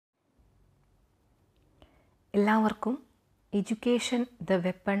എല്ലാവർക്കും education the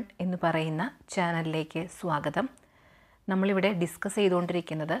weapon എന്ന് പറയുന്ന ചാനലിലേക്ക് സ്വാഗതം. നമ്മളിവിടെ ഡിസ്കസ്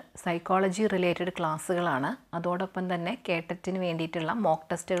ചെയ്തുകൊണ്ടിരിക്കുന്നത് സൈക്കോളജി റിലേറ്റഡ് ക്ലാസ്സുകളാണ്. അതോടൊപ്പം തന്നെ കേട്ടറ്റിന് വേണ്ടിയിട്ടുള്ള മോക്ക്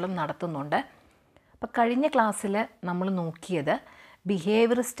ടെസ്റ്റുകളും നടത്തുന്നുണ്ട്. അപ്പോൾ കഴിഞ്ഞ ക്ലാസ്സിൽ നമ്മൾ നോക്കിയത്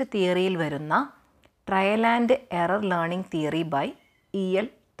ബിഹേവിയറിസ്റ്റ് തിയറിയിൽ വരുന്ന trial and error learning theory by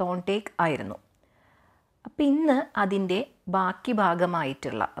തോൺടേക്ക് ആയിരുന്നു. അപ്പോൾ ഇന്ന് അതിൻ്റെ ബാക്കി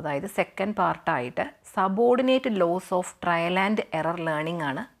ഭാഗമായിട്ടുള്ള, അതായത് സെക്കൻഡ് പാർട്ടായിട്ട് subordinate loss of trial and error learning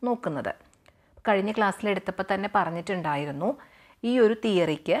ആണ് നോക്കുന്നത്. കഴിഞ്ഞ ക്ലാസ്സിലെടുത്തപ്പോൾ തന്നെ പറഞ്ഞിട്ടുണ്ടായിരുന്നു ഈ ഒരു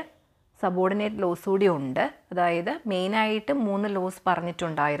തിയറിക്ക് സബോർഡിനേറ്റ് ലോസ് കൂടി ഉണ്ട്. അതായത് മെയിനായിട്ട് 3 ലോസ്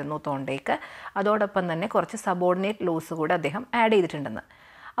പറഞ്ഞിട്ടുണ്ടായിരുന്നു തോൺടേക്ക്. അതോടൊപ്പം തന്നെ കുറച്ച് സബോർഡിനേറ്റ് ലോസ് കൂടെ അദ്ദേഹം ആഡ് ചെയ്തിട്ടുണ്ടെന്ന്.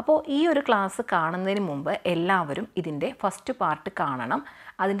 അപ്പോൾ ഈ ഒരു ക്ലാസ് കാണുന്നതിന് മുമ്പ് എല്ലാവരും ഇതിൻ്റെ ഫസ്റ്റ് പാർട്ട് കാണണം.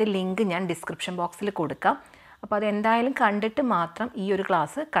 അതിൻ്റെ ലിങ്ക് ഞാൻ ഡിസ്ക്രിപ്ഷൻ ബോക്സിൽ കൊടുക്കാം. അപ്പോൾ അതെന്തായാലും കണ്ടിട്ട് മാത്രം ഈ ഒരു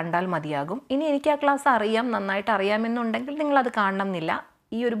ക്ലാസ് കണ്ടാൽ മതിയാകും. ഇനി എനിക്ക് ആ ക്ലാസ് അറിയാം, നന്നായിട്ട് അറിയാമെന്നുണ്ടെങ്കിൽ നിങ്ങളത് കാണണം എന്നില്ല.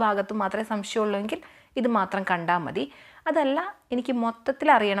 ഈ ഒരു ഭാഗത്ത് മാത്രമേ സംശയമുള്ളൂവെങ്കിൽ ഇത് മാത്രം കണ്ടാൽ മതി. അതല്ല, എനിക്ക് മൊത്തത്തിൽ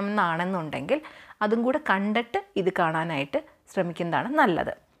അറിയണമെന്നാണെന്നുണ്ടെങ്കിൽ അതും കൂടെ കണ്ടിട്ട് ഇത് കാണാനായിട്ട് ശ്രമിക്കുന്നതാണ്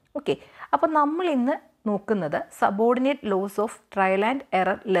നല്ലത്. ഓക്കെ, അപ്പോൾ നമ്മൾ ഇന്ന് നോക്കുന്നത് subordinate loss of trial and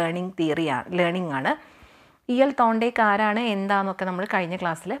error learning ആണ്. തോൺടേക്ക് ആരാണ്, എന്താണെന്നൊക്കെ നമ്മൾ കഴിഞ്ഞ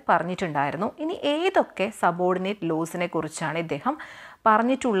ക്ലാസ്സിൽ പറഞ്ഞിട്ടുണ്ടായിരുന്നു. ഇനി ഏതൊക്കെ സബോർഡിനേറ്റ് ലോസിനെ കുറിച്ചാണ് ഇദ്ദേഹം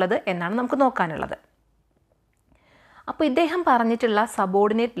പറഞ്ഞിട്ടുള്ളത് എന്നാണ് നമുക്ക് നോക്കാനുള്ളത്. അപ്പോൾ ഇദ്ദേഹം പറഞ്ഞിട്ടുള്ള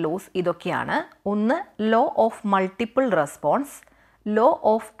സബോർഡിനേറ്റ് ലോസ് ഇതൊക്കെയാണ്. ഒന്ന്, law of multiple response, law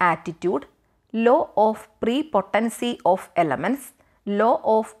of attitude, law of പ്രീപൊട്ടൻസി of elements, law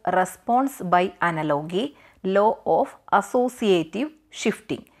of response by analogy, law of associative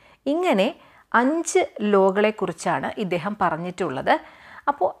shifting. ഇങ്ങനെ 5 ലോകളെക്കുറിച്ചാണ് ഇദ്ദേഹം പറഞ്ഞിട്ടുള്ളത്.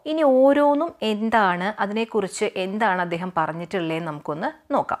 അപ്പോൾ ഇനി ഓരോന്നും എന്താണ്, അതിനെക്കുറിച്ച് എന്താണ് അദ്ദേഹം പറഞ്ഞിട്ടുള്ളതെന്ന് നമുക്കൊന്ന്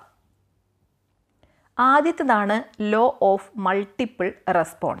നോക്കാം. ആദ്യത്തേതാണ് ലോ ഓഫ് മൾട്ടിപ്പിൾ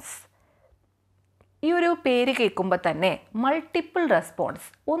റെസ്പോൺസ്. ഈ ഒരു പേര് കേൾക്കുമ്പോൾ തന്നെ മൾട്ടിപ്പിൾ റെസ്പോൺസ്,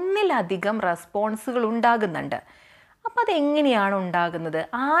 ഒന്നിലധികം റെസ്പോൺസുകൾ ഉണ്ടാകുന്നുണ്ട്. അപ്പോൾ അതെങ്ങനെയാണ് ഉണ്ടാകുന്നത്,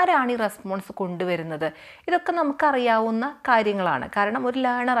 ആരാണ് ഈ റെസ്പോൺസ് കൊണ്ടുവരുന്നത്, ഇതൊക്കെ നമുക്കറിയാവുന്ന കാര്യങ്ങളാണ്. കാരണം ഒരു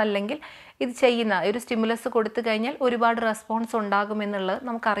ലേണർ അല്ലെങ്കിൽ ഇത് ചെയ്യുന്ന ഒരു സ്റ്റിമുലസ് കൊടുത്തു കഴിഞ്ഞാൽ ഒരുപാട് റെസ്പോൺസ് ഉണ്ടാകുമെന്നുള്ളത്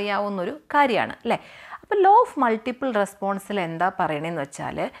നമുക്കറിയാവുന്നൊരു കാര്യമാണ് അല്ലേ. അപ്പോൾ ലോ ഓഫ് മൾട്ടിപ്പിൾ റെസ്പോൺസിൽ എന്താ പറയണതെന്ന്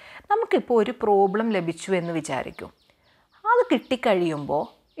വെച്ചാൽ, നമുക്കിപ്പോൾ ഒരു പ്രോബ്ലം ലഭിച്ചു എന്ന് വിചാരിക്കും. അത് കിട്ടിക്കഴിയുമ്പോൾ,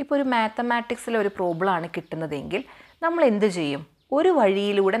 ഇപ്പോൾ ഒരു മാത്തമാറ്റിക്സിലെ ഒരു പ്രോബ്ലമാണ് കിട്ടുന്നതെങ്കിൽ നമ്മൾ എന്ത് ചെയ്യും, ഒരു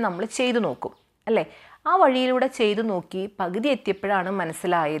വഴിയിലൂടെ നമ്മൾ ചെയ്തു നോക്കും അല്ലേ. ആ വഴിയിലൂടെ ചെയ്തു നോക്കി പകുതി എത്തിയപ്പോഴാണ്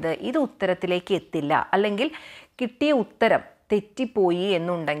മനസ്സിലായത് ഇത് ഉത്തരത്തിലേക്ക് എത്തില്ല, അല്ലെങ്കിൽ കിട്ടിയ ഉത്തരം തെറ്റിപ്പോയി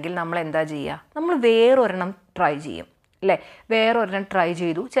എന്നുണ്ടെങ്കിൽ നമ്മൾ എന്താ ചെയ്യുക, നമ്മൾ വേറൊരെണ്ണം ട്രൈ ചെയ്യും അല്ലേ. വേറൊരെണ്ണം ട്രൈ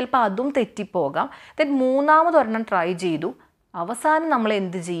ചെയ്തു, ചിലപ്പോൾ അതും തെറ്റിപ്പോകാം. ദെൻ 3ാമതൊരെണ്ണം ട്രൈ ചെയ്തു. അവസാനം നമ്മൾ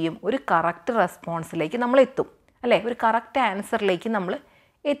എന്ത് ചെയ്യും, ഒരു കറക്റ്റ് റെസ്പോൺസിലേക്ക് നമ്മൾ എത്തും അല്ലേ, ഒരു കറക്റ്റ് ആൻസറിലേക്ക് നമ്മൾ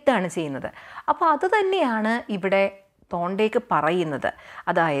എത്തുകയാണ് ചെയ്യുന്നത്. അപ്പോൾ അത് തന്നെയാണ് ഇവിടെ തോൺടേക്ക് പറയുന്നത്.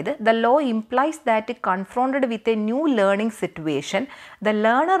 അതായത് the law implies that കൺഫ്രോണ്ടഡ് with a new learning situation the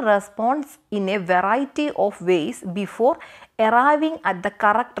learner response in A variety of ways before എറൈവിങ് at the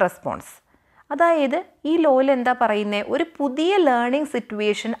correct response. അതായത് ഈ ലോയിൽ എന്താ പറയുന്നത്, ഒരു പുതിയ ലേണിംഗ്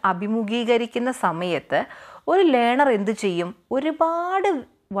സിറ്റുവേഷൻ അഭിമുഖീകരിക്കുന്ന സമയത്ത് ഒരു ലേണർ എന്ത് ചെയ്യും, ഒരുപാട്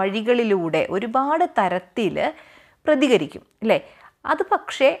വഴികളിലൂടെ ഒരുപാട് തരത്തിൽ പ്രതികരിക്കും അല്ലേ. അത്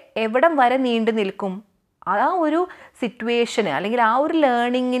പക്ഷേ എവിടം വരെ നീണ്ടു നിൽക്കും, ആ ഒരു സിറ്റുവേഷന് അല്ലെങ്കിൽ ആ ഒരു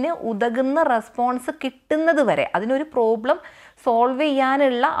ലേണിങ്ങിന് ഉതകുന്ന റെസ്പോൺസ് കിട്ടുന്നത് വരെ, അതിനൊരു പ്രോബ്ലം സോൾവ്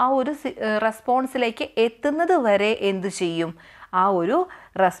ചെയ്യാനുള്ള ആ ഒരു റെസ്പോൺസിലേക്ക് എത്തുന്നത് വരെ എന്ത് ചെയ്യും, ആ ഒരു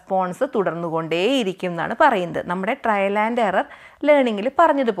റെസ്പോൺസ് തുടർന്നുകൊണ്ടേയിരിക്കും എന്നാണ് പറയുന്നത്. നമ്മുടെ ട്രയൽ ആൻഡ് എറർ ലേണിങ്ങിൽ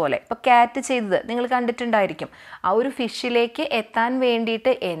പറഞ്ഞതുപോലെ ഇപ്പോൾ ക്യാറ്റ് ചെയ്തത് നിങ്ങൾ കണ്ടിട്ടുണ്ടായിരിക്കും. ആ ഒരു ഫിഷിലേക്ക് എത്താൻ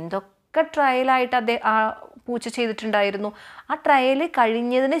വേണ്ടിയിട്ട് എന്തൊക്കെ ട്രയലായിട്ട് ആ പൂച്ച ചെയ്തിട്ടുണ്ടായിരുന്നു. ആ ട്രയൽ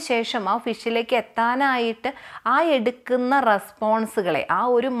കഴിഞ്ഞതിന് ശേഷം ആ ഫിഷിലേക്ക് എത്താനായിട്ട് ആ എടുക്കുന്ന റെസ്പോൺസുകളെ, ആ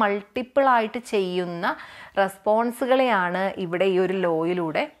ഒരു മൾട്ടിപ്പിളായിട്ട് ചെയ്യുന്ന റെസ്പോൺസുകളെയാണ് ഇവിടെ ഈ ഒരു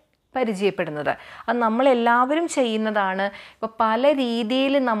ലോയിലൂടെ പരിചയപ്പെടുന്നത്. അത് നമ്മളെല്ലാവരും ചെയ്യുന്നതാണ്. ഇപ്പോൾ പല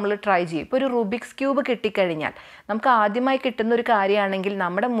രീതിയിൽ നമ്മൾ ട്രൈ ചെയ്യും. ഇപ്പോൾ ഒരു റൂബിക്സ് ക്യൂബ് കിട്ടിക്കഴിഞ്ഞാൽ നമുക്ക് ആദ്യമായി കിട്ടുന്ന ഒരു കാര്യമാണെങ്കിൽ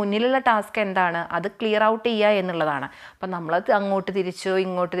നമ്മുടെ മുന്നിലുള്ള ടാസ്ക് എന്താണ്, അത് ക്ലിയർ ഔട്ട് ചെയ്യുക എന്നുള്ളതാണ്. അപ്പം നമ്മളത് അങ്ങോട്ട് തിരിച്ചു,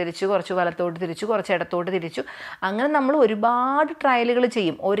 ഇങ്ങോട്ട് തിരിച്ചു, കുറച്ച് വലത്തോട്ട് തിരിച്ചു, കുറച്ച് ഇടത്തോട്ട് തിരിച്ചു, അങ്ങനെ നമ്മൾ ഒരുപാട് ട്രയലുകൾ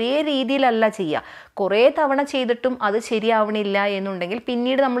ചെയ്യും. ഒരേ രീതിയിലല്ല ചെയ്യുക. കുറേ തവണ ചെയ്തിട്ടും അത് ശരിയാവണില്ല എന്നുണ്ടെങ്കിൽ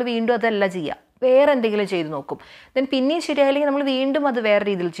പിന്നീട് നമ്മൾ വീണ്ടും അതല്ല ചെയ്യുക, വേറെ എന്തെങ്കിലും ചെയ്ത് നോക്കും. ദെൻ പിന്നെയും ശരിയായില്ലെങ്കിൽ നമ്മൾ വീണ്ടും അത് വേറെ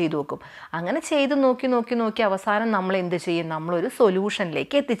രീതിയിൽ ചെയ്തു നോക്കും. അങ്ങനെ ചെയ്ത് നോക്കി അവസാനം നമ്മൾ എന്ത് ചെയ്യും, നമ്മളൊരു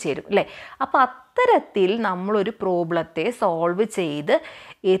സൊല്യൂഷനിലേക്ക് എത്തിച്ചേരും അല്ലേ. അപ്പോൾ അത്തരത്തിൽ നമ്മളൊരു പ്രോബ്ലത്തെ സോൾവ് ചെയ്ത്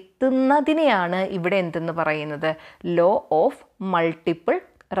എത്തുന്നതിനെയാണ് ഇവിടെ എന്തെന്ന് പറയുന്നത്, ലോ ഓഫ് മൾട്ടിപ്പിൾ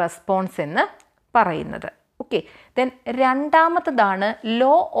റെസ്പോൺസ് എന്ന് പറയുന്നത്. Okay. Then രണ്ടാമത്തതാണ്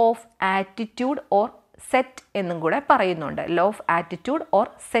law of attitude or set എന്നും കൂടെ പറയുന്നുണ്ട്. Law of attitude or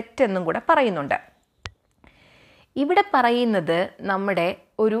set എന്നും കൂടെ പറയുന്നുണ്ട്. ഇവിടെ പറയുന്നത് നമ്മുടെ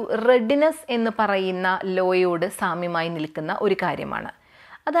ഒരു റെഡിനെസ് എന്ന് പറയുന്ന ലോയോട് സാമ്യമായി നിൽക്കുന്ന ഒരു കാര്യമാണ്.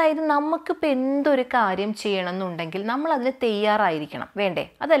 അതായത് നമുക്കിപ്പോൾ എന്തൊരു കാര്യം ചെയ്യണമെന്നുണ്ടെങ്കിൽ നമ്മൾ അതിന് തയ്യാറായിരിക്കണം, വേണ്ടേ?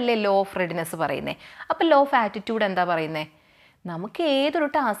 അതല്ലേ ലോ ഓഫ് റെഡിനെസ് പറയുന്നത്. അപ്പോൾ ലോ ഓഫ് ആറ്റിറ്റ്യൂഡ് എന്താ പറയുന്നത്? നമുക്ക് ഏതൊരു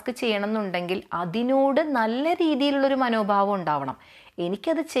ടാസ്ക് ചെയ്യണമെന്നുണ്ടെങ്കിൽ അതിനോട് നല്ല രീതിയിലുള്ളൊരു മനോഭാവം ഉണ്ടാവണം.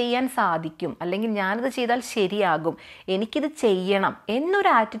 എനിക്കത് ചെയ്യാൻ സാധിക്കും, അല്ലെങ്കിൽ ഞാനത് ചെയ്താൽ ശരിയാകും, എനിക്കിത് ചെയ്യണം എന്നൊരു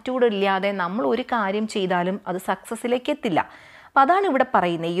ആറ്റിറ്റ്യൂഡ് ഇല്ലാതെ നമ്മൾ ഒരു കാര്യം ചെയ്താലും അത് സക്സസ്സിലേക്ക് എത്തില്ല. അപ്പോൾ അതാണ് ഇവിടെ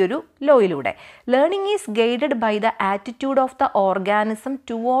പറയുന്നത് ഈ ഒരു ലോയിലൂടെ. Learning is guided by the attitude of the organism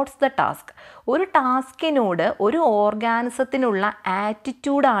towards the task. ഒരു ടാസ്കിനോട് ഒരു ഓർഗാനിസത്തിനുള്ള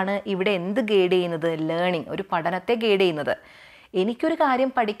ആറ്റിറ്റ്യൂഡാണ് ഇവിടെ എന്ത് ഗൈഡ് ചെയ്യുന്നത്? ലേണിംഗ്, ഒരു പഠനത്തെ ഗൈഡ് ചെയ്യുന്നത്. എനിക്കൊരു കാര്യം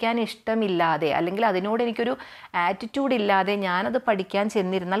പഠിക്കാൻ ഇഷ്ടമില്ലാതെ അല്ലെങ്കിൽ അതിനോട് എനിക്കൊരു ആറ്റിറ്റ്യൂഡ് ഇല്ലാതെ ഞാനത് പഠിക്കാൻ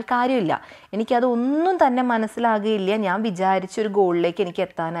ചെന്നിരുന്നാൽ കാര്യമില്ല. എനിക്കതൊന്നും തന്നെ മനസ്സിലാകുകയില്ല, ഞാൻ വിചാരിച്ചൊരു ഗോളിലേക്ക് എനിക്ക്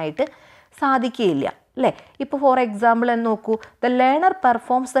എത്താനായിട്ട് സാധിക്കുകയില്ല, അല്ലേ? ഇപ്പോൾ ഫോർ എക്സാമ്പിൾ എന്ന് നോക്കൂ. The learner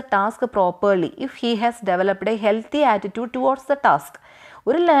performs the task properly if he has developed A healthy attitude towards the task.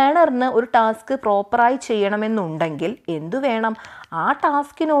 ഒരു ലേണറിന് ഒരു ടാസ്ക് പ്രോപ്പറായി ചെയ്യണമെന്നുണ്ടെങ്കിൽ എന്തു വേണം? ആ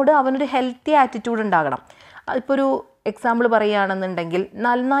ടാസ്കിനോട് അവനൊരു ഹെൽത്തി ആറ്റിറ്റ്യൂഡ് ഉണ്ടാകണം. ഇപ്പോൾ ഒരു എക്സാമ്പിൾ പറയുകയാണെന്നുണ്ടെങ്കിൽ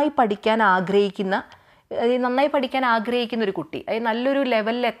നന്നായി പഠിക്കാൻ ആഗ്രഹിക്കുന്ന ഒരു കുട്ടി, അതായത് നല്ലൊരു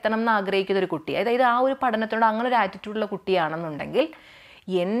ലെവലിൽ എത്തണം എന്ന് ആഗ്രഹിക്കുന്ന ഒരു കുട്ടി, അതായത് ആ ഒരു പഠനത്തോട് അങ്ങനെ ഒരു ആറ്റിറ്റ്യൂഡുള്ള കുട്ടിയാണെന്നുണ്ടെങ്കിൽ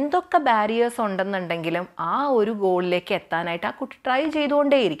എന്തൊക്കെ ബാരിയേഴ്സ് ഉണ്ടെന്നുണ്ടെങ്കിലും ആ ഒരു ഗോളിലേക്ക് എത്താനായിട്ട് ആ കുട്ടി ട്രൈ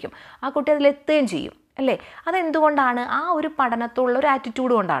ചെയ്തുകൊണ്ടേയിരിക്കും. ആ കുട്ടി അതിലെത്തുകയും ചെയ്യും, അല്ലേ? അതെന്തുകൊണ്ടാണ്? ആ ഒരു പഠനത്തോടുള്ള ഒരു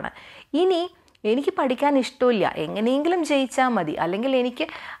ആറ്റിറ്റ്യൂഡ് കൊണ്ടാണ്. ഇനി എനിക്ക് പഠിക്കാൻ ഇഷ്ടമില്ല, എങ്ങനെയെങ്കിലും ജയിച്ചാൽ മതി, അല്ലെങ്കിൽ എനിക്ക്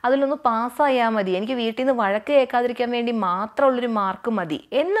അതിലൊന്ന് പാസ്സായാൽ മതി, എനിക്ക് വീട്ടിൽ നിന്ന് വഴക്ക് കേൾക്കാതിരിക്കാൻ വേണ്ടി മാത്രമുള്ളൊരു മാർക്ക് മതി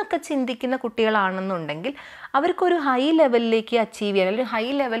എന്നൊക്കെ ചിന്തിക്കുന്ന കുട്ടികളാണെന്നുണ്ടെങ്കിൽ അവർക്കൊരു ഹൈ ലെവലിലേക്ക് അച്ചീവ് ചെയ്യാൻ, അല്ലെങ്കിൽ ഹൈ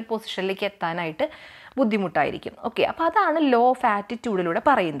ലെവൽ പൊസിഷനിലേക്ക് എത്താനായിട്ട് ബുദ്ധിമുട്ടായിരിക്കും. ഓക്കെ, അപ്പോൾ അതാണ് ലോ ഓഫ് ആറ്റിറ്റ്യൂഡിലൂടെ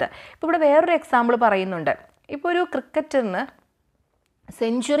പറയുന്നത്. ഇപ്പോൾ ഇവിടെ വേറൊരു എക്സാമ്പിൾ പറയുന്നുണ്ട്. ഇപ്പോൾ ഒരു ക്രിക്കറ്ററിന്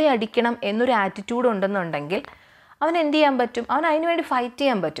സെഞ്ചുറി അടിക്കണം എന്നൊരു ആറ്റിറ്റ്യൂഡ് ഉണ്ടെന്നുണ്ടെങ്കിൽ അവൻ എന്ത് ചെയ്യാൻ പറ്റും? അവൻ അതിനു വേണ്ടി ഫൈറ്റ്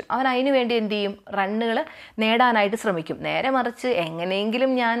ചെയ്യാൻ പറ്റും. അവൻ അതിനു വേണ്ടി എന്ത് ചെയ്യും? റണ്ണുകൾ നേടാനായിട്ട് ശ്രമിക്കും. നേരെ മറിച്ച്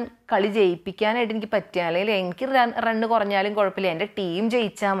എങ്ങനെയെങ്കിലും ഞാൻ കളി ജയിപ്പിക്കാനായിട്ട് എനിക്ക് പറ്റുക, അല്ലെങ്കിൽ എനിക്ക് റണ്ണ് കുറഞ്ഞാലും കുഴപ്പമില്ല, എൻ്റെ ടീം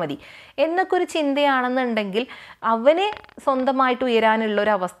ജയിച്ചാൽ മതി എന്നൊക്കെ ഒരു ചിന്തയാണെന്നുണ്ടെങ്കിൽ അവനെ സ്വന്തമായിട്ട് ഉയരാനുള്ള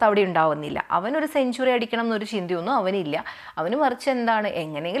ഒരു അവസ്ഥ അവിടെ ഉണ്ടാവുന്നില്ല. അവനൊരു സെഞ്ചുറി അടിക്കണം എന്നൊരു ചിന്തയൊന്നും അവനില്ല. അവന് മറിച്ച് എന്താണ്?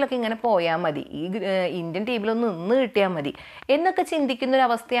 എങ്ങനെയെങ്കിലുമൊക്കെ ഇങ്ങനെ പോയാൽ മതി, ഈ ഇന്ത്യൻ ടീമിലൊന്ന് നിന്ന് കിട്ടിയാൽ മതി എന്നൊക്കെ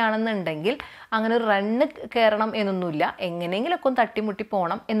ചിന്തിക്കുന്നൊരവസ്ഥയാണെന്നുണ്ടെങ്കിൽ അങ്ങനെ ഒരു റണ്ണ് കയറണം എന്നൊന്നുമില്ല, എങ്ങനെയെങ്കിലുമൊക്കെ ഒന്ന് തട്ടിമുട്ടി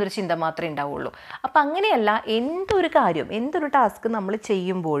പോകണം എന്നൊരു ചിന്ത മാത്രമേ ഉണ്ടാവുള്ളൂ. അപ്പം അങ്ങനെയല്ല, എന്തൊരു കാര്യം, എന്തൊരു ടാസ്ക് നമ്മൾ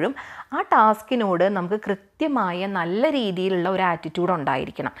ചെയ്യുമ്പോഴും ആ ടാസ്കിനോട് നമുക്ക് കൃത്യമായ നല്ല രീതിയിലുള്ള ഒരു ആറ്റിറ്റ്യൂഡ്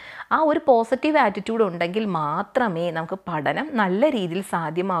ഉണ്ടായിരിക്കണം. ആ ഒരു പോസിറ്റീവ് ആറ്റിറ്റ്യൂഡ് ഉണ്ടെങ്കിൽ മാത്രമേ നമുക്ക് പഠനം നല്ല രീതിയിൽ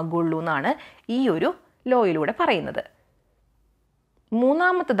സാധ്യമാകുള്ളൂ എന്നാണ് ഈ ഒരു ലോയിലൂടെ പറയുന്നത്.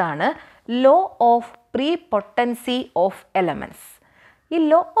 മൂന്നാമത്തതാണ് ലോ ഓഫ് പ്രീപൊട്ടൻസി ഓഫ് എലമെൻറ്റ്സ്. ഈ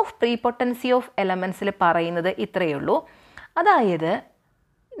ലോ ഓഫ് പ്രീപൊട്ടൻസി ഓഫ് എലമെൻറ്റ്സിൽ പറയുന്നത് ഇത്രയേ ഉള്ളൂ. അതായത്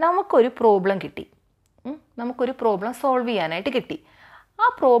നമുക്കൊരു പ്രോബ്ലം കിട്ടി, നമുക്കൊരു പ്രോബ്ലം സോൾവ് ചെയ്യാനായിട്ട് കിട്ടി. ആ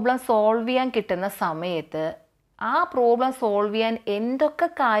പ്രോബ്ലം സോൾവ് ചെയ്യാൻ കിട്ടുന്ന സമയത്ത് ആ പ്രോബ്ലം സോൾവ് ചെയ്യാൻ എന്തൊക്കെ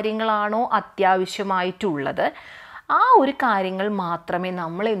കാര്യങ്ങളാണോ അത്യാവശ്യമായിട്ടുള്ളത് ആ ഒരു കാര്യങ്ങൾ മാത്രമേ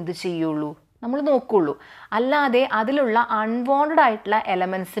നമ്മൾ എന്ത് ചെയ്യുള്ളൂ, നമ്മൾ നോക്കുള്ളൂ. അല്ലാതെ അതിലുള്ള അൺവാണ്ടഡ് ആയിട്ടുള്ള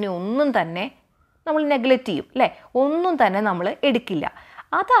എലമെൻസിനെ ഒന്നും തന്നെ നമ്മൾ നെഗ്ലക്റ്റ് ചെയ്യും, അല്ലേ? ഒന്നും തന്നെ നമ്മൾ എടുക്കില്ല.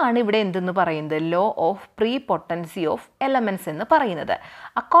 അതാണ് ഇവിടെ എന്തെന്ന് പറയുന്നത്? ലോ ഓഫ് പ്രീപൊട്ടൻസി ഓഫ് എലമെൻറ്റ്സ് എന്ന് പറയുന്നത്.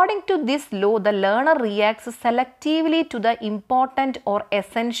 According to this law the learner reacts selectively to the important or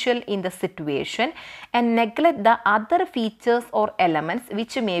essential in the situation and neglect the other features or elements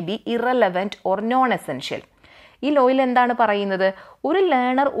which may be irrelevant or non essential. ഈ ലോയിൽ എന്താണ് പറയുന്നത്? ഒരു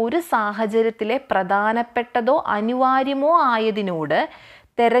learner ഒരു സാഹചര്യത്തിലെ പ്രധാനപ്പെട്ടതോ അനിവാര്യമോ ആയതിനോട്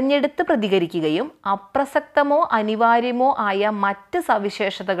തെരഞ്ഞെടുത്ത് പ്രതികരിക്കുകയും അപ്രസക്തമോ അനിവാര്യമോ ആയ മറ്റ്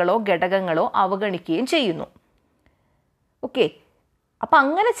സവിശേഷതകളോ ഘടകങ്ങളോ അവഗണിക്കുകയും ചെയ്യുന്നു. ഓക്കെ, അപ്പം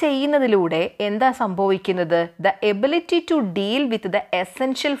അങ്ങനെ ചെയ്യുന്നതിലൂടെ എന്താ സംഭവിക്കുന്നത്? The ability to deal with the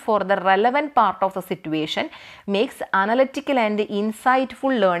essential for the relevant part of the situation makes analytical and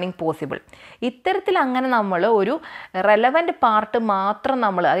insightful learning possible. ഇത്തരത്തിൽ അങ്ങനെ നമ്മൾ ഒരു റെലവൻറ്റ് പാർട്ട് മാത്രം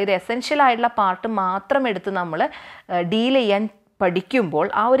നമ്മൾ, അതായത് എസെൻഷ്യൽ ആയിട്ടുള്ള പാർട്ട് മാത്രം എടുത്ത് നമ്മൾ ഡീൽ ചെയ്യാൻ പഠിക്കുമ്പോൾ,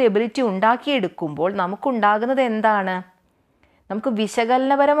 ആ ഒരു എബിലിറ്റി ഉണ്ടാക്കിയെടുക്കുമ്പോൾ നമുക്കുണ്ടാകുന്നത് എന്താണ്? നമുക്ക്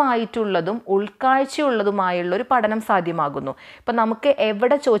വിശകലനപരമായിട്ടുള്ളതും ഉൾക്കാഴ്ചയുള്ളതുമായുള്ളൊരു പഠനം സാധ്യമാകുന്നു. ഇപ്പം നമുക്ക്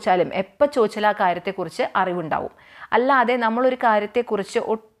എവിടെ ചോദിച്ചാലും എപ്പോൾ ചോദിച്ചാലും ആ കാര്യത്തെക്കുറിച്ച് അറിവുണ്ടാവും. അല്ലാതെ നമ്മളൊരു കാര്യത്തെക്കുറിച്ച്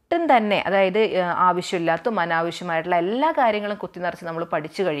ഒട്ടും തന്നെ, അതായത് ആവശ്യമില്ലാത്തതും അനാവശ്യമായിട്ടുള്ള എല്ലാ കാര്യങ്ങളും കുത്തിനിറച്ച് നമ്മൾ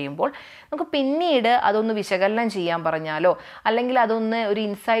പഠിച്ചു കഴിയുമ്പോൾ നമുക്ക് പിന്നീട് അതൊന്ന് വിശകലനം ചെയ്യാൻ പറഞ്ഞാലോ അല്ലെങ്കിൽ അതൊന്ന് ഒരു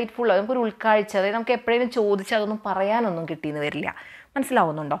ഇൻസൈറ്റ്ഫുൾ, നമുക്കൊരു ഉൾക്കാഴ്ച, അതായത് നമുക്ക് എപ്പോഴേലും ചോദിച്ചാൽ അതൊന്നും പറയാനൊന്നും കിട്ടിയെന്ന് വരില്ല.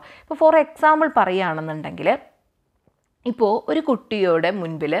 മനസ്സിലാവുന്നുണ്ടോ? ഇപ്പോൾ ഫോർ എക്സാമ്പിൾ പറയുകയാണെന്നുണ്ടെങ്കിൽ, ഇപ്പോൾ ഒരു കുട്ടിയുടെ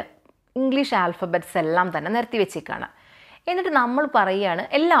മുൻപിൽ ഇംഗ്ലീഷ് ആൽഫബറ്റ്സ് എല്ലാം തന്നെ നിരത്തി വെച്ചേക്കാണ്. എന്നിട്ട് നമ്മൾ പറയുകയാണ്,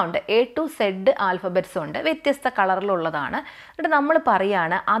 എല്ലാം ഉണ്ട്, A to Z ആൽഫബറ്റ്സ് ഉണ്ട്, വ്യത്യസ്ത കളറിലുള്ളതാണ്. എന്നിട്ട് നമ്മൾ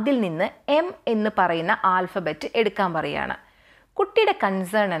പറയുകയാണ് അതിൽ നിന്ന് M എന്ന് പറയുന്ന ആൽഫബറ്റ് എടുക്കാൻ പറയുകയാണ്. കുട്ടിയുടെ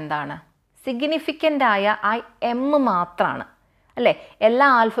കൺസേൺ എന്താണ്? സിഗ്നിഫിക്കൻ്റ് ആയ ആ M മാത്രമാണ് അല്ലേ? എല്ലാ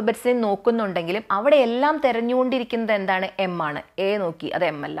ആൽഫബറ്റ്സിനെയും നോക്കുന്നുണ്ടെങ്കിലും അവിടെ എല്ലാം തിരഞ്ഞുകൊണ്ടിരിക്കുന്നത് എന്താണ്? M ആണ്. A നോക്കി, അത്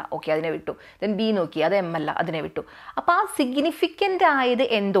M അല്ല, ഓക്കെ, അതിനെ വിട്ടു. ദെൻ B നോക്കി, അത് M അല്ല, അതിനെ വിട്ടു. അപ്പോൾ ആ സിഗ്നിഫിക്കൻ്റ് ആയത്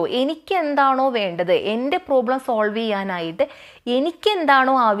എന്തോ, എനിക്ക് എന്താണോ വേണ്ടത്, എൻ്റെ പ്രോബ്ലം സോൾവ് ചെയ്യാനായിട്ട് എനിക്ക്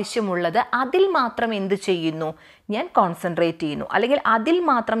എന്താണോ ആവശ്യമുള്ളത് അതിൽ മാത്രം എന്ത് ചെയ്യുന്നു? ഞാൻ കോൺസെൻട്രേറ്റ് ചെയ്യുന്നു, അല്ലെങ്കിൽ അതിൽ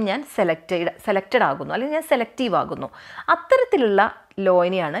മാത്രം ഞാൻ സെലക്റ്റഡ് ആകുന്നു, അല്ലെങ്കിൽ ഞാൻ സെലക്റ്റീവ് ആകുന്നു. അത്തരത്തിലുള്ള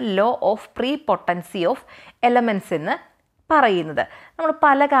ലോയിനെയാണ് ലോ ഓഫ് പ്രീപൊട്ടൻസി ഓഫ് എലമെൻറ്റ്സ് എന്ന് പറയുന്നത്. നമ്മൾ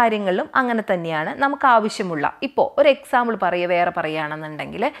പല കാര്യങ്ങളിലും അങ്ങനെ തന്നെയാണ്. നമുക്ക് ആവശ്യമുള്ള, ഇപ്പോൾ ഒരു എക്സാമ്പിൾ വേറെ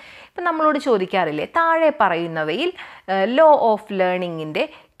പറയുകയാണെന്നുണ്ടെങ്കിൽ, ഇപ്പം നമ്മളോട് ചോദിക്കാറില്ലേ താഴെ പറയുന്നവയിൽ ലോ ഓഫ് ലേണിങ്ങിൻ്റെ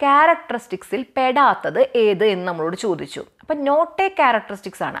ക്യാരക്ടറിസ്റ്റിക്സിൽ പെടാത്തത് ഏത് എന്ന് നമ്മളോട് ചോദിച്ചു. അപ്പം നോട്ട് എ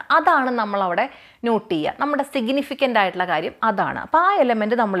ക്യാരക്ടറിസ്റ്റിക്സ് ആണ്, അതാണ് നമ്മളവിടെ നോട്ട് ചെയ്യുക. നമ്മുടെ സിഗ്നിഫിക്കൻ്റ് ആയിട്ടുള്ള കാര്യം അതാണ്. അപ്പോൾ ആ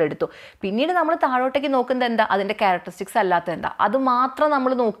എലമെൻറ്റ് നമ്മൾ എടുത്തു. പിന്നീട് നമ്മൾ താഴോട്ടേക്ക് നോക്കുന്നത് എന്താ? അതിൻ്റെ ക്യാരക്ടറിസ്റ്റിക്സ് അല്ലാത്ത എന്താ, അത് മാത്രം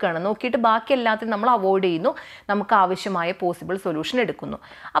നമ്മൾ നോക്കുകയാണ്. നോക്കിയിട്ട് ബാക്കി എല്ലാത്തിനും നമ്മൾ അവോയ്ഡ് ചെയ്യുന്നു, നമുക്ക് ആവശ്യമായ പോസിബിൾ സൊല്യൂഷൻ എടുക്കുന്നു.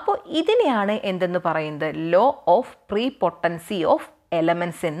 അപ്പോൾ ഇതിനെയാണ് എന്തെന്ന് പറയുന്നത്? ലോ ഓഫ് പ്രീപൊട്ടൻസി ഓഫ്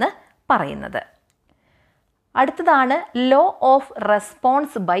എലമെൻറ്റ്സ് എന്ന് പറയുന്നത്. അടുത്തതാണ് law of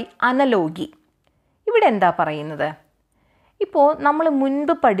response by analogy. ഇവിടെ എന്താ പറയുന്നത്? ഇപ്പോൾ നമ്മൾ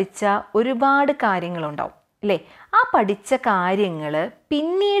മുൻപ് പഠിച്ച ഒരുപാട് കാര്യങ്ങളുണ്ടാവും അല്ലേ? ആ പഠിച്ച കാര്യങ്ങൾ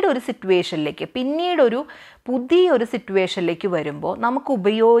പിന്നീട് ഒരു സിറ്റുവേഷനിലേക്ക്, പുതിയൊരു സിറ്റുവേഷനിലേക്ക് വരുമ്പോൾ നമുക്ക്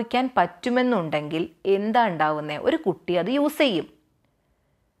ഉപയോഗിക്കാൻ പറ്റുമെന്നുണ്ടെങ്കിൽ എന്താ ഉണ്ടാവുന്നത്? ഒരു കുട്ടി അത് യൂസ് ചെയ്യും.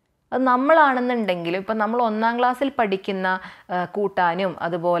 അത് നമ്മളാണെന്നുണ്ടെങ്കിൽ, ഇപ്പം നമ്മൾ 1-ാം ക്ലാസ്സിൽ പഠിക്കുന്ന കൂട്ടാനും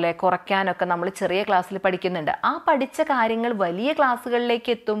അതുപോലെ കുറയ്ക്കാനൊക്കെ നമ്മൾ ചെറിയ ക്ലാസ്സിൽ പഠിക്കുന്നുണ്ട്. ആ പഠിച്ച കാര്യങ്ങൾ വലിയ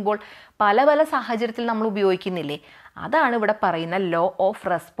ക്ലാസ്സുകളിലേക്ക് എത്തുമ്പോൾ പല പല സാഹചര്യത്തിൽ നമ്മൾ ഉപയോഗിക്കുന്നില്ലേ? അതാണ് ഇവിടെ പറയുന്ന law of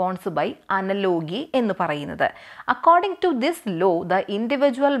response by analogy എന്ന് പറയുന്നത്. According to this law, the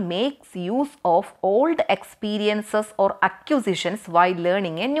individual makes use of old experiences or അക്യൂസിഷൻസ് Y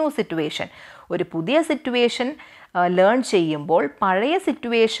learning A new situation. ഒരു പുതിയ സിറ്റുവേഷൻ ലേൺ ചെയ്യുമ്പോൾ പഴയ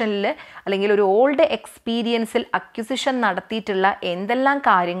സിറ്റുവേഷനിൽ അല്ലെങ്കിൽ ഒരു ഓൾഡ് എക്സ്പീരിയൻസിൽ അക്വിസിഷൻ നടത്തിയിട്ടുള്ള എന്തെല്ലാം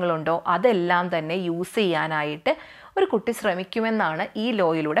കാര്യങ്ങളുണ്ടോ അതെല്ലാം തന്നെ യൂസ് ചെയ്യാനായിട്ട് ഒരു കുട്ടി ശ്രമിക്കുമെന്നാണ് ഈ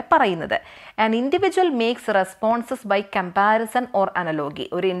ലോയിലൂടെ പറയുന്നത്. An individual makes responses by comparison or analogy.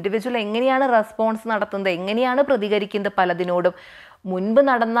 ഒരു ഇൻഡിവിജ്വൽ എങ്ങനെയാണ് റെസ്പോൺസ് നടത്തുന്നത്, എങ്ങനെയാണ് പ്രതികരിക്കുന്നത് പലതിനോടും, മുൻപ്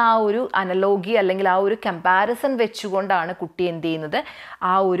നടന്ന ആ ഒരു അനലോഗി അല്ലെങ്കിൽ ആ ഒരു കമ്പാരിസൺ വെച്ചുകൊണ്ടാണ് കുട്ടി എന്ത് ചെയ്യുന്നത്?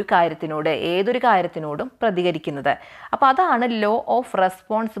 ആ ഒരു കാര്യത്തിനോട്, ഏതൊരു കാര്യത്തിനോടും പ്രതികരിക്കുന്നത്. അപ്പോൾ അതാണ് law of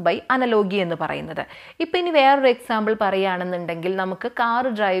response by analogy എന്ന് പറയുന്നത്. ഇപ്പം ഇനി വേറൊരു എക്സാമ്പിൾ പറയുകയാണെന്നുണ്ടെങ്കിൽ, നമുക്ക് കാർ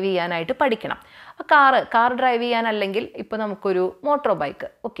ഡ്രൈവ് ചെയ്യാനായിട്ട് പഠിക്കണം. കാർ ഡ്രൈവ് ചെയ്യാൻ, അല്ലെങ്കിൽ ഇപ്പോൾ നമുക്കൊരു മോട്ടോർ ബൈക്ക്,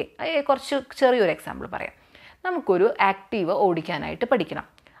 ഓക്കെ, കുറച്ച് ചെറിയൊരു എക്സാമ്പിൾ പറയാം. നമുക്കൊരു ആക്റ്റീവ് ഓടിക്കാനായിട്ട് പഠിക്കണം.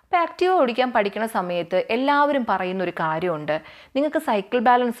 അപ്പോൾ ആക്റ്റീവ് ഓടിക്കാൻ പഠിക്കുന്ന സമയത്ത് എല്ലാവരും പറയുന്നൊരു കാര്യമുണ്ട്, നിങ്ങൾക്ക് സൈക്കിൾ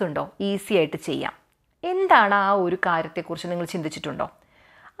ബാലൻസ് ഉണ്ടോ, ഈസി ആയിട്ട് ചെയ്യാം. എന്താണ് ആ ഒരു കാര്യത്തെക്കുറിച്ച് നിങ്ങൾ ചിന്തിച്ചിട്ടുണ്ടോ?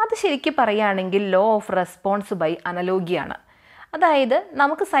 അത് ശരിക്കും പറയുകയാണെങ്കിൽ ലോ ഓഫ് റെസ്പോൺസ് ബൈ അനലോഗിയാണ്. അതായത്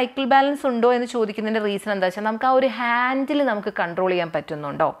നമുക്ക് സൈക്കിൾ ബാലൻസ് ഉണ്ടോ എന്ന് ചോദിക്കുന്നതിൻ്റെ റീസൺ എന്താ വെച്ചാൽ, നമുക്ക് ആ ഒരു ഹാൻഡിൽ നമുക്ക് കൺട്രോൾ ചെയ്യാൻ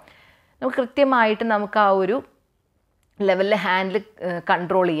പറ്റുന്നുണ്ടോ, നമുക്ക് കൃത്യമായിട്ട് നമുക്ക് ആ ഒരു ലെവലിൽ ഹാൻഡിൽ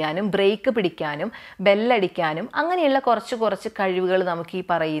കൺട്രോൾ ചെയ്യാനും ബ്രേക്ക് പിടിക്കാനും ബെല്ലടിക്കാനും അങ്ങനെയുള്ള കുറച്ച് കഴിവുകൾ നമുക്ക് ഈ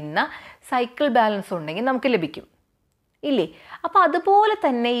പറയുന്ന സൈക്കിൾ ബാലൻസ് ഉണ്ടെങ്കിൽ നമുക്ക് ലഭിക്കും ഇല്ലേ? അപ്പോൾ അതുപോലെ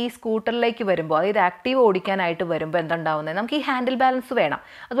തന്നെ ഈ സ്കൂട്ടറിലേക്ക് വരുമ്പോൾ, അതായത് ആക്റ്റീവ് ഓടിക്കാനായിട്ട് വരുമ്പോൾ എന്തുണ്ടാവുന്നത്? നമുക്ക് ഈ ഹാൻഡിൽ ബാലൻസ് വേണം,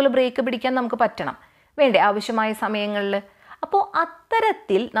 അതുപോലെ ബ്രേക്ക് പിടിക്കാൻ നമുക്ക് പറ്റണം, വേണ്ടേ ആവശ്യമായ സമയങ്ങളിൽ? അപ്പോൾ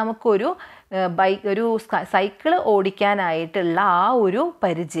അത്തരത്തിൽ നമുക്കൊരു ഒരു സൈക്കിൾ ഓടിക്കാനായിട്ടുള്ള ആ ഒരു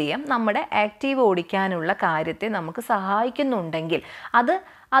പരിചയം നമ്മുടെ ആക്റ്റീവ് ഓടിക്കാനുള്ള കാര്യത്തെ നമുക്ക് സഹായിക്കുന്നുണ്ടെങ്കിൽ,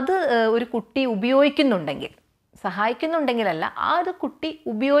 അത് ഒരു കുട്ടി ഉപയോഗിക്കുന്നുണ്ടെങ്കിൽ, സഹായിക്കുന്നുണ്ടെങ്കിലല്ല, ആ ഒരു കുട്ടി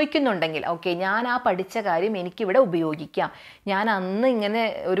ഉപയോഗിക്കുന്നുണ്ടെങ്കിൽ, ഓക്കെ, ഞാൻ ആ പഠിച്ച കാര്യം എനിക്കിവിടെ ഉപയോഗിക്കാം, ഞാൻ അന്ന് ഇങ്ങനെ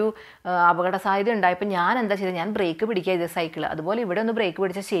ഒരു അപകട സാധ്യത ഉണ്ടായപ്പോൾ ഞാൻ എന്താ ചെയ്തത്, ഞാൻ ബ്രേക്ക് പിടിക്കുക ചെയ്ത സൈക്കിൾ, അതുപോലെ ഇവിടെ ഒന്ന് ബ്രേക്ക്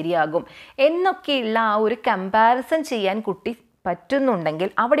പിടിച്ചാൽ ശരിയാകും എന്നൊക്കെയുള്ള ആ ഒരു കമ്പാരിസൺ ചെയ്യാൻ കുട്ടി പറ്റുന്നുണ്ടെങ്കിൽ,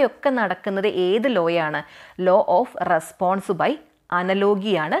 അവിടെയൊക്കെ നടക്കുന്നത് ഏത് ലോയാണ്? ലോ ഓഫ് റെസ്പോൺസ് ബൈ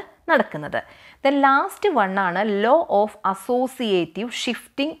അനലോഗിയാണ് നടക്കുന്നത്. Then last വണ്ണാണ് law of associative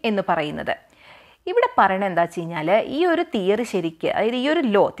shifting എന്ന് പറയുന്നത്. ഇവിടെ പറയണത് എന്താ വെച്ച് കഴിഞ്ഞാൽ, ഈ ഒരു തിയറി ശരിക്ക്, അതായത് ഈ ഒരു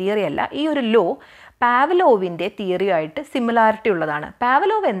ലോ, തിയറി അല്ല, ഈ ഒരു ലോ പാവലോവിൻ്റെ തിയറിയുമായിട്ട് സിമിലാരിറ്റി ഉള്ളതാണ്.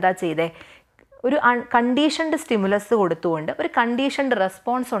 പാവലോവ് എന്താ ചെയ്തേ, ഒരു കണ്ടീഷൻഡ് സ്റ്റിമുലസ് കൊടുത്തുകൊണ്ട് ഒരു കണ്ടീഷൻഡ്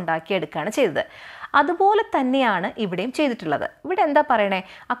റെസ്പോൺസ് ഉണ്ടാക്കിയെടുക്കുകയാണ് ചെയ്തത്. അതുപോലെ തന്നെയാണ് ഇവിടെയും ചെയ്തിട്ടുള്ളത്. ഇവിടെ എന്താ പറയണേ,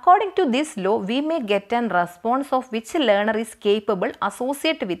 according to this low we may get an response of which learner is capable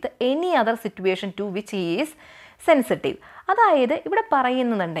associate with any other situation to which he is sensitive. അതായത് ഇവിടെ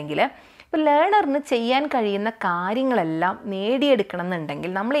പറയുന്നുണ്ടെങ്കിൽ ഇപ്പോൾ ലേണറിന് ചെയ്യാൻ കഴിയുന്ന കാര്യങ്ങളെല്ലാം നേടിയെടുക്കണം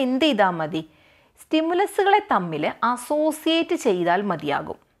എന്നുണ്ടെങ്കിൽ നമ്മൾ എന്ത് ചെയ്താൽ മതി, സ്റ്റിമുലസുകളെ തമ്മിൽ അസോസിയേറ്റ് ചെയ്താൽ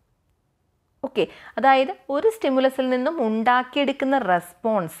മതിയാകും. ഓക്കെ, അതായത് ഒരു സ്റ്റിമുലസിൽ നിന്നും ഉണ്ടാക്കിയെടുക്കുന്ന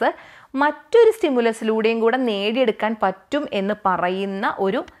റെസ്പോൺസ് മറ്റൊരു സ്റ്റിമുലസിലൂടെയും കൂടെ നേടിയെടുക്കാൻ പറ്റും എന്ന് പറയുന്ന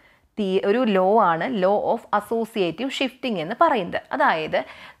ഒരു ലോ ആണ് ലോ ഓഫ് അസോസിയേറ്റീവ് ഷിഫ്റ്റിംഗ് എന്ന് പറയുന്നത്. അതായത്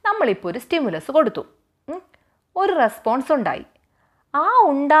നമ്മളിപ്പോൾ ഒരു സ്റ്റിമുലസ് കൊടുത്തു, ഒരു റെസ്പോൺസ് ഉണ്ടായി. ആ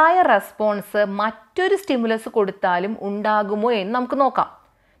ഉണ്ടായ റെസ്പോൺസ് മറ്റൊരു സ്റ്റിമുലസ് കൊടുത്താലും ഉണ്ടാകുമോ എന്ന് നമുക്ക് നോക്കാം,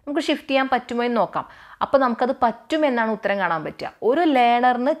 നമുക്ക് ഷിഫ്റ്റ് ചെയ്യാൻ പറ്റുമോ എന്ന് നോക്കാം. അപ്പോൾ നമുക്കത് പറ്റുമെന്നാണ് ഉത്തരം കാണാൻ പറ്റുക. ഒരു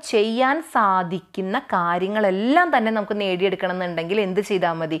ലേണറിന് ചെയ്യാൻ സാധിക്കുന്ന കാര്യങ്ങളെല്ലാം തന്നെ നമുക്ക് നേടിയെടുക്കണം എന്നുണ്ടെങ്കിൽ എന്ത്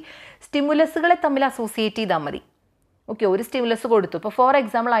ചെയ്താൽ മതി, സ്റ്റിമുലസുകളെ തമ്മിൽ അസോസിയേറ്റ് ചെയ്താൽ മതി. ഓക്കെ, ഒരു സ്റ്റിമുലസ് കൊടുത്തു. ഇപ്പോൾ ഫോർ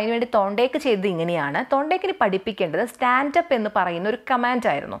എക്സാമ്പിൾ അതിനുവേണ്ടി തോണ്ടേക്ക് ചെയ്തത് ഇങ്ങനെയാണ്. തോണ്ടേക്കിന് പഠിപ്പിക്കേണ്ടത് സ്റ്റാൻഡപ്പ് എന്ന് പറയുന്ന ഒരു കമാൻഡ്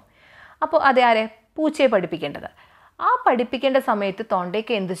ആയിരുന്നു. അപ്പോൾ ആരെ, പൂച്ചയെ പഠിപ്പിക്കേണ്ടത്. ആ പഠിപ്പിക്കേണ്ട സമയത്ത്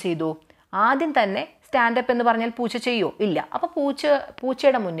തോണ്ടേക്ക് എന്ത് ചെയ്തു, ആദ്യം തന്നെ സ്റ്റാൻഡപ്പ് എന്ന് പറഞ്ഞാൽ പൂച്ച ചെയ്യുമോ, ഇല്ല. അപ്പോൾ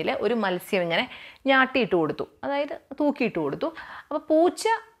പൂച്ചയുടെ മുന്നിൽ ഒരു മത്സ്യം ഇങ്ങനെ ഞാട്ടിയിട്ട് കൊടുത്തു, അതായത് തൂക്കിയിട്ട് കൊടുത്തു. അപ്പോൾ പൂച്ച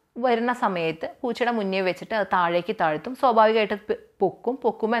വരുന്ന സമയത്ത് പൂച്ചയുടെ മുന്നേ വെച്ചിട്ട് അത് താഴേക്ക് താഴ്ത്തും, സ്വാഭാവികമായിട്ട്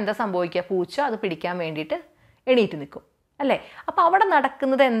പൊക്കുമ്പോൾ എന്താ സംഭവിക്കുക, പൂച്ച അത് പിടിക്കാൻ വേണ്ടിയിട്ട് എണീറ്റ് നിൽക്കും അല്ലേ. അപ്പോൾ അവിടെ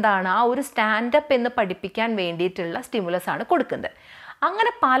നടക്കുന്നത് എന്താണ്, ആ ഒരു സ്റ്റാൻഡപ്പ് എന്ന് പഠിപ്പിക്കാൻ വേണ്ടിയിട്ടുള്ള സ്റ്റിമുലസ് ആണ് കൊടുക്കുന്നത്.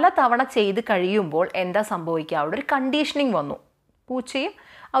 അങ്ങനെ പല തവണ ചെയ്ത് കഴിയുമ്പോൾ എന്താ സംഭവിക്കുക, അവിടെ ഒരു കണ്ടീഷനിങ് വന്നു. പൂച്ചയും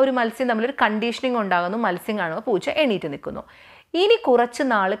ആ ഒരു മത്സ്യം തമ്മിലൊരു കണ്ടീഷനിങ് ഉണ്ടാകുന്നു. മത്സ്യം കാണുമ്പോൾ പൂച്ച എണീറ്റ് നിൽക്കുന്നു. ഇനി കുറച്ച്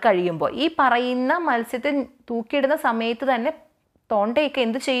നാൾ കഴിയുമ്പോൾ ഈ പറയുന്ന മത്സ്യത്തെ തൂക്കിയിടുന്ന സമയത്ത് തന്നെ തോണ്ടയൊക്കെ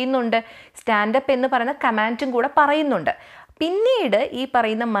എന്ത് ചെയ്യുന്നുണ്ട്, സ്റ്റാൻഡപ്പ് എന്ന് പറയുന്ന കമാൻഡും കൂടെ പറയുന്നുണ്ട്. പിന്നീട് ഈ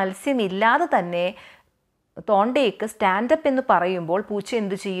പറയുന്ന മത്സ്യം ഇല്ലാതെ തന്നെ തോണ്ടയ്ക്ക് സ്റ്റാൻഡപ്പ് എന്ന് പറയുമ്പോൾ പൂച്ച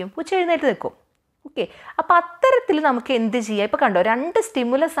എന്ത് ചെയ്യും, പൂച്ച എഴുന്നേറ്റ് നിൽക്കും. ഓക്കെ, അപ്പോൾ അത്തരത്തിൽ നമുക്ക് എന്ത് ചെയ്യാം, ഇപ്പോൾ കണ്ടോ, രണ്ട്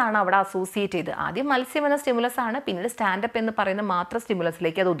സ്റ്റിമുലസ് ആണ് അവിടെ അസോസിയേറ്റ് ചെയ്ത്. ആദ്യം മത്സ്യം എന്ന സ്റ്റിമുലസ് ആണ്, പിന്നീട് സ്റ്റാൻഡപ്പ് എന്ന് പറയുന്ന മാത്രം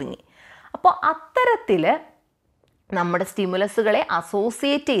സ്റ്റിമുലസിലേക്ക് അത് ഒതുങ്ങി. അപ്പോൾ അത്തരത്തിൽ നമ്മുടെ സ്റ്റിമുലസുകളെ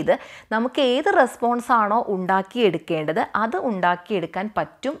അസോസിയേറ്റ് ചെയ്ത് നമുക്ക് ഏത് റെസ്പോൺസ് ആണോ ഉണ്ടാക്കിയെടുക്കേണ്ടത് അത് ഉണ്ടാക്കിയെടുക്കാൻ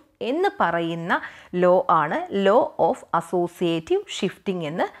പറ്റും എന്ന് പറയുന്ന ലോ ആണ് ലോ ഓഫ് അസോസിയേറ്റീവ് ഷിഫ്റ്റിംഗ്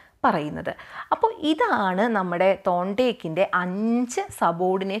എന്ന് പറയുന്നത്. അപ്പോൾ ഇതാണ് നമ്മുടെ തോണ്ടേക്കിൻ്റെ 5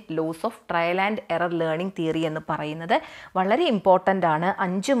 subordinate loss of trial and error learning theory എന്ന് പറയുന്നത്. വളരെ ഇമ്പോർട്ടൻ്റ് ആണ്,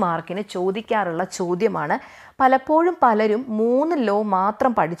 5 മാർക്കിന് ചോദിക്കാറുള്ള ചോദ്യമാണ്. പലപ്പോഴും പലരും 3 ലോ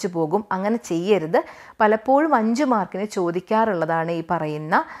മാത്രം പഠിച്ചു പോകും, അങ്ങനെ ചെയ്യരുത്. പലപ്പോഴും 5 മാർക്കിന് ചോദിക്കാറുള്ളതാണ് ഈ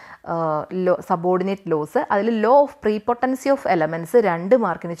പറയുന്ന സബോർഡിനേറ്റ് ലോസ്. അതിൽ ലോ ഓഫ് പ്രീപൊട്ടൻസി ഓഫ് എലമെൻറ്റ്സ് 2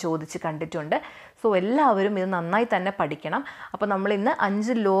 മാർക്കിന് ചോദിച്ച് കണ്ടിട്ടുണ്ട്. സോ എല്ലാവരും ഇത് നന്നായി തന്നെ പഠിക്കണം. അപ്പോൾ നമ്മൾ ഇന്ന്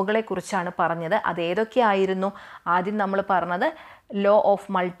 5 ലോകളെ കുറിച്ചാണ് പറഞ്ഞത്. അതേതൊക്കെയായിരുന്നു? ആദ്യം നമ്മൾ പറഞ്ഞത് ലോ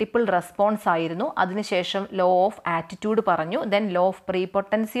ഓഫ് മൾട്ടിപ്പിൾ റെസ്പോൺസ് ആയിരുന്നു. അതിനുശേഷം ലോ ഓഫ് ആറ്റിറ്റ്യൂഡ് പറഞ്ഞു, then law of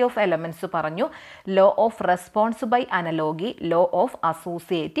പ്രീപൊട്ടൻസി of elements പറഞ്ഞു, law of response by analogy, law of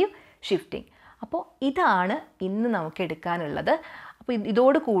associative shifting. അപ്പോൾ ഇതാണ് ഇന്ന് നമുക്ക് എടുക്കാനുള്ളത്. അപ്പോൾ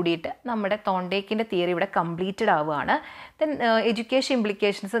ഇതോട് കൂടിയിട്ട് നമ്മുടെ തോണ്ടേക്കിൻ്റെ തിയറി ഇവിടെ കംപ്ലീറ്റഡ് ആവുകയാണ്. ദെൻ എഡ്യൂക്കേഷൻ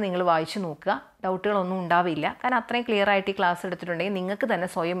ഇംപ്ലിക്കേഷൻസ് നിങ്ങൾ വായിച്ചു നോക്കുക, ഡൗട്ടുകളൊന്നും ഉണ്ടാവില്ല. കാരണം അത്രയും ക്ലിയർ ആയിട്ട് ഈ ക്ലാസ് എടുത്തിട്ടുണ്ടെങ്കിൽ നിങ്ങൾക്ക് തന്നെ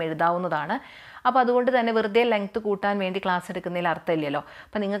സ്വയം എഴുതാവുന്നതാണ്. അപ്പോൾ അതുകൊണ്ട് തന്നെ വെറുതെ ലെങ്ത്ത് കൂട്ടാൻ വേണ്ടി ക്ലാസ് എടുക്കുന്നതിൽ അർത്ഥമില്ലല്ലോ.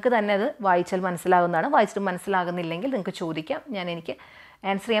 അപ്പോൾ നിങ്ങൾക്ക് തന്നെ അത് വായിച്ചാൽ മനസ്സിലാകുന്നതാണ്. വായിച്ചിട്ട് മനസ്സിലാകുന്നില്ലെങ്കിൽ നിങ്ങൾക്ക് ചോദിക്കാം, എനിക്ക്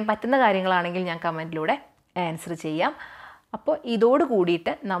ആൻസർ ചെയ്യാൻ പറ്റുന്ന കാര്യങ്ങളാണെങ്കിൽ ഞാൻ കമൻറ്റിലൂടെ ആൻസർ ചെയ്യാം. അപ്പോൾ ഇതോട്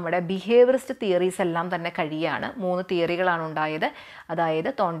കൂടിയിട്ട് നമ്മുടെ ബിഹേവിയറിസ്റ്റ് തിയറീസ് എല്ലാം തന്നെ കഴിയുകയാണ്. 3 തിയറികളാണ് ഉണ്ടായത്. അതായത്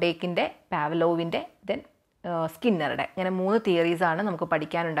തോണ്ടേക്കിൻ്റെ, പാവലോവിൻ്റെ, ദെൻ സ്കിന്നറുടെ, ഇങ്ങനെ 3 തിയറീസാണ് നമുക്ക്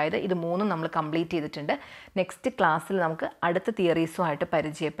പഠിക്കാനുണ്ടായത്. ഇത് 3 നമ്മൾ കംപ്ലീറ്റ് ചെയ്തിട്ടുണ്ട്. നെക്സ്റ്റ് ക്ലാസ്സിൽ നമുക്ക് അടുത്ത തിയറീസുമായിട്ട്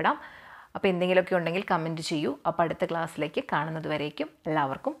പരിചയപ്പെടാം. അപ്പോൾ എന്തെങ്കിലുമൊക്കെ ഉണ്ടെങ്കിൽ കമൻറ്റ് ചെയ്യൂ. അപ്പോൾ അടുത്ത ക്ലാസ്സിലേക്ക് കാണുന്നത് വരേക്കും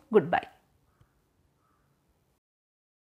എല്ലാവർക്കും ഗുഡ് ബൈ.